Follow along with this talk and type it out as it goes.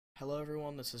Hello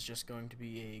everyone, this is just going to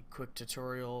be a quick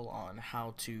tutorial on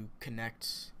how to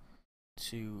connect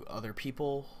to other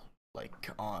people,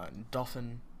 like on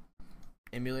Dolphin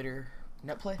Emulator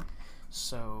netplay.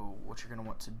 So what you're going to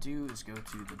want to do is go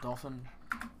to the Dolphin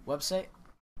website,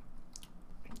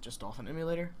 just Dolphin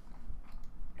Emulator,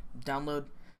 download,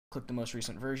 click the most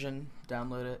recent version,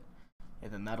 download it,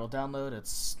 and then that'll download.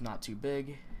 It's not too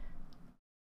big.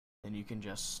 Then you can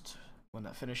just, when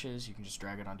that finishes, you can just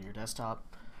drag it onto your desktop.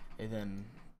 And then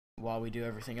while we do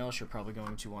everything else, you're probably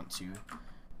going to want to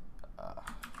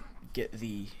get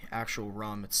the actual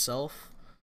ROM itself.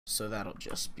 So that'll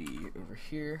just be over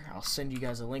here. I'll send you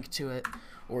guys a link to it,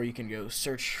 or you can go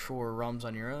search for ROMs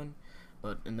on your own.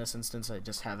 But in this instance, I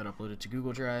just have it uploaded to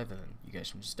Google Drive, and you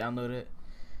guys can just download it.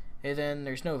 And then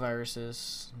there's no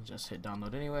viruses. Just hit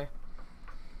download anyway.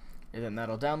 And then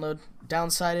that'll download.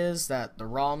 Downside is that the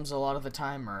ROMs a lot of the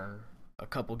time are a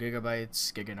couple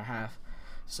gigabytes, gig and a half.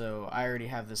 So I already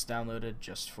have this downloaded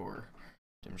just for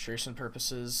demonstration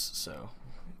purposes, so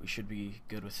we should be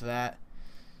good with that.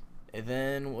 And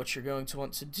then what you're going to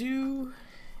want to do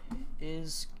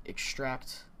is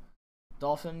extract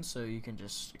Dolphin, so you can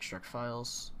just extract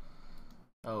files.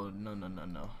 Oh, no,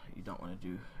 you don't want to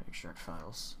do extract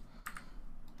files.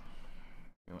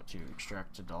 You want to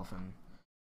extract to Dolphin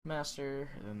master,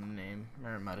 and then the name,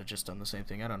 or I might have just done the same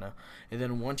thing, I don't know. And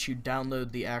then once you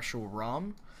download the actual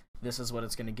ROM, this is what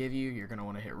it's going to give you. You're going to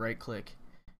want to hit right click,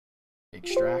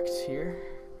 extract here,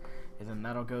 and then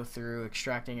that'll go through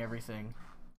extracting everything.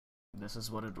 This is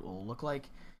what it will look like.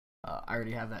 I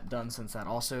already have that done since that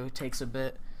also takes a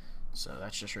bit, so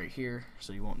that's just right here,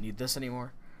 so you won't need this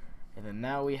anymore. And then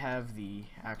now we have the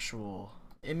actual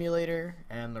emulator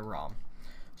and the ROM.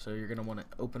 So you're going to want to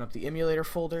open up the emulator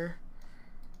folder,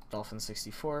 Dolphin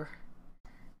 64,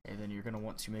 and then you're going to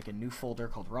want to make a new folder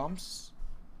called ROMs.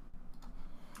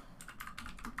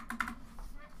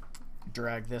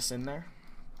 Drag this in there,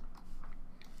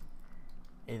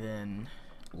 and then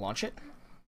launch it.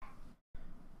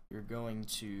 You're going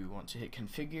to want to hit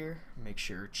configure, make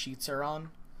sure cheats are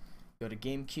on, go to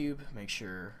GameCube, make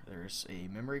sure there's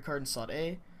a memory card in slot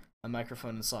A, a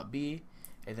microphone in slot B,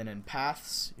 and then in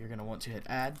paths you're going to want to hit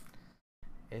add,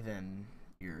 and then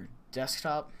your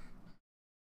desktop,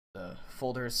 the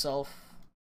folder itself,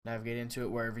 navigate into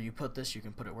it. Wherever you put this, you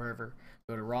can put it wherever.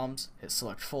 Go to ROMs, hit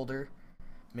select folder,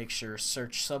 make sure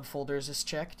search subfolders is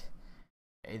checked,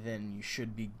 and then you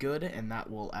should be good, and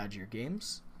that will add your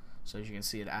games. So as you can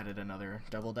see, it added another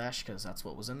double dash because that's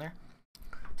what was in there.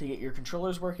 To get your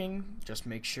controllers working, just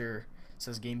make sure it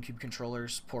says GameCube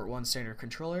controllers, port 1 standard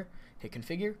controller, hit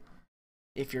configure.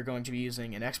 If you're going to be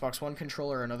using an Xbox One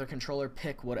controller or another controller,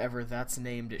 pick whatever that's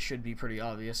named. It should be pretty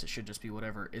obvious. It should just be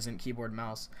whatever isn't keyboard and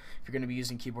mouse. If you're going to be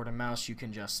using keyboard and mouse, you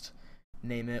can just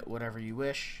name it whatever you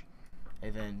wish.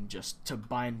 And then just to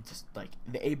bind like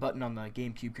the A button on the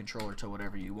GameCube controller to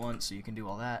whatever you want, so you can do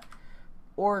all that.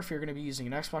 Or if you're going to be using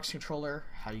an Xbox controller,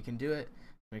 how you can do it,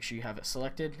 make sure you have it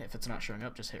selected. If it's not showing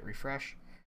up, just hit refresh.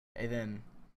 And then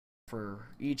for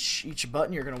each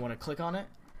button, you're going to want to click on it,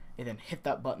 and then hit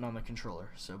that button on the controller.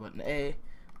 So button A,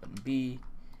 button B,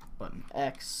 button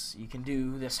X. You can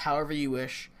do this however you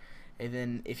wish. And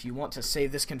then if you want to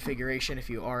save this configuration, if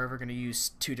you are ever going to use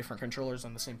two different controllers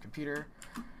on the same computer,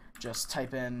 just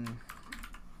type in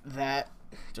that,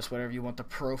 just whatever you want the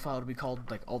profile to be called,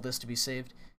 like all this to be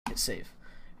saved, hit save.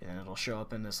 And it'll show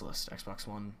up in this list, Xbox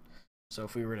One. So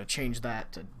if we were to change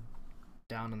that to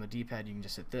down on the D-pad, you can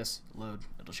just hit this, load,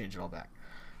 it'll change it all back.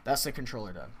 That's the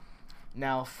controller done.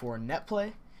 Now for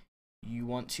netplay, you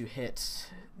want to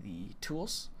hit the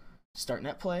tools, start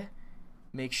netplay,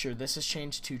 make sure this is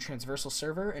changed to transversal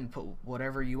server, and put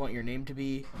whatever you want your name to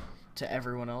be to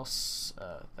everyone else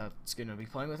that's going to be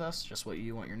playing with us, just what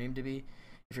you want your name to be.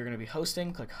 If you're going to be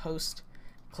hosting, click host,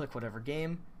 click whatever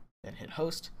game, then hit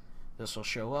host. This will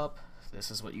show up.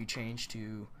 This is what you change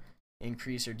to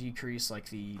increase or decrease, like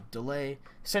the delay.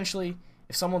 Essentially,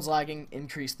 if someone's lagging,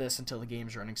 increase this until the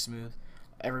game's running smooth.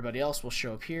 Everybody else will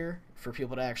show up here. For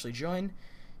people to actually join,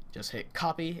 just hit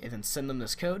copy and then send them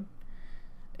this code.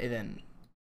 And then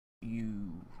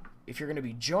if you're going to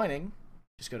be joining,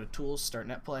 just go to tools, start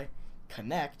netplay,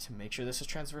 connect, make sure this is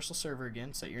transversal server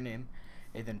again, set your name,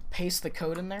 and then paste the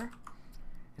code in there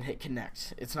and hit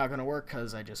connect. It's not going to work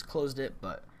because I just closed it,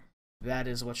 but that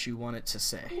is what you want it to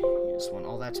say. You just want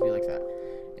all that to be like that.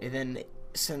 And then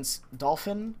since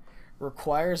Dolphin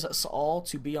requires us all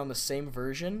to be on the same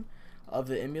version of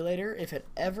the emulator, if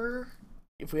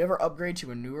we ever upgrade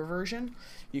to a newer version,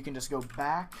 you can just go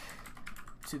back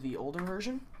to the older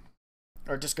version,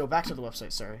 or just go back to the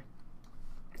website, sorry,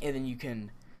 and then you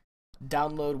can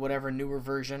download whatever newer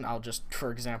version. I'll just,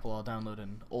 for example, I'll download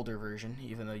an older version,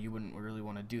 even though you wouldn't really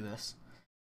want to do this.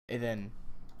 And then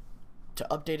to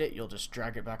update it, you'll just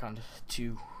drag it back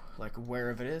onto like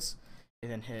wherever it is,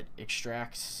 and then hit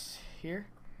extract here,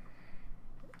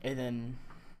 and then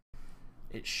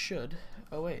it should,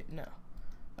 oh wait, no,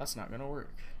 that's not gonna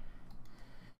work.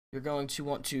 You're going to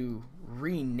want to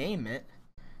rename it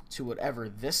to whatever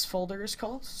this folder is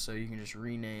called, so you can just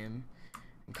rename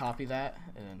and copy that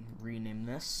and then rename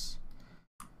this,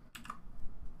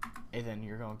 and then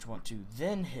you're going to want to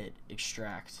then hit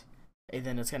extract, and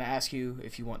then it's going to ask you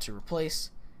if you want to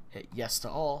replace, hit yes to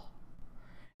all,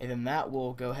 and then that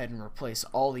will go ahead and replace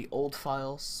all the old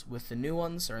files with the new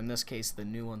ones, or in this case the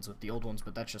new ones with the old ones,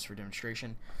 but that's just for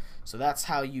demonstration. So that's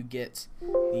how you get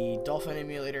the Dolphin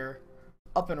Emulator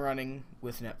up and running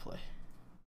with NetPlay.